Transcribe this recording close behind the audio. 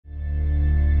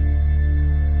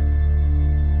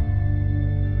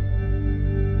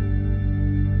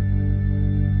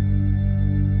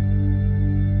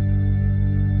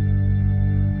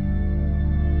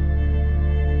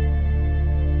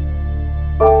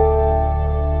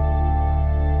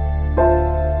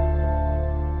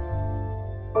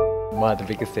one of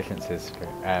the biggest differences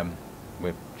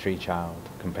with Tree Child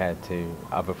compared to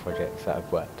other projects that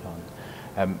I've worked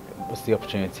on was the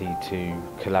opportunity to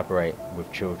collaborate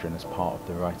with children as part of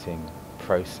the writing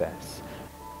process.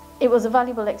 It was a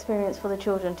valuable experience for the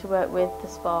children to work with the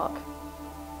Spark.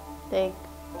 They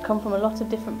come from a lot of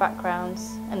different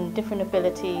backgrounds and different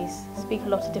abilities, speak a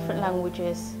lot of different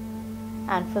languages,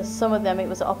 and for some of them it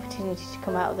was an opportunity to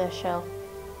come out of their shell.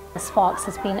 The Sparks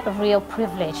has been a real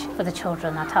privilege for the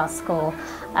children at our school.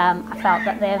 I felt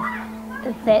that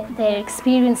their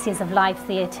experiences of live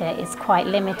theatre is quite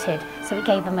limited, so it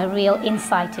gave them a real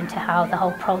insight into how the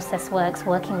whole process works,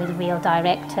 working with real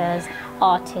directors,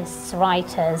 artists,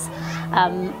 writers.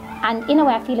 And in a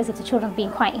way I feel as if the children have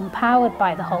been quite empowered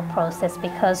by the whole process,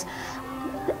 because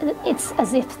it's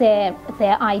as if their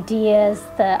ideas,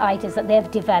 the ideas that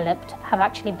they've developed have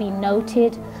actually been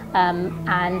noted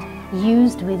and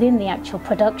used within the actual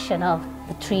production of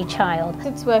the Tree Child.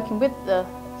 Since working with the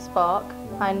Spark,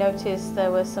 I noticed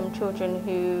there were some children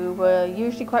who were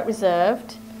usually quite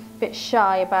reserved, a bit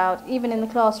shy about, even in the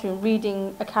classroom,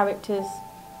 reading a character's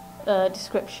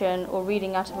description or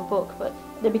reading out of a book, but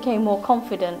they became more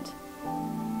confident,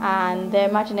 and their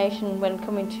imagination when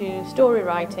coming to story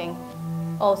writing,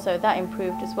 also that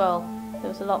improved as well. There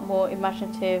was a lot more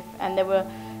imaginative, and they were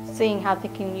seeing how they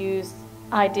can use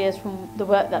ideas from the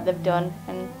work that they've done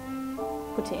and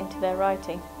put it into their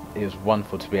writing. It was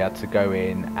wonderful to be able to go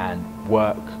in and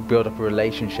build up a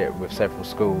relationship with several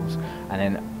schools, and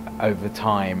then over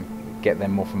time get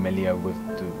them more familiar with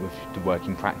the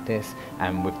working practice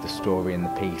and with the story and the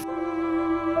piece.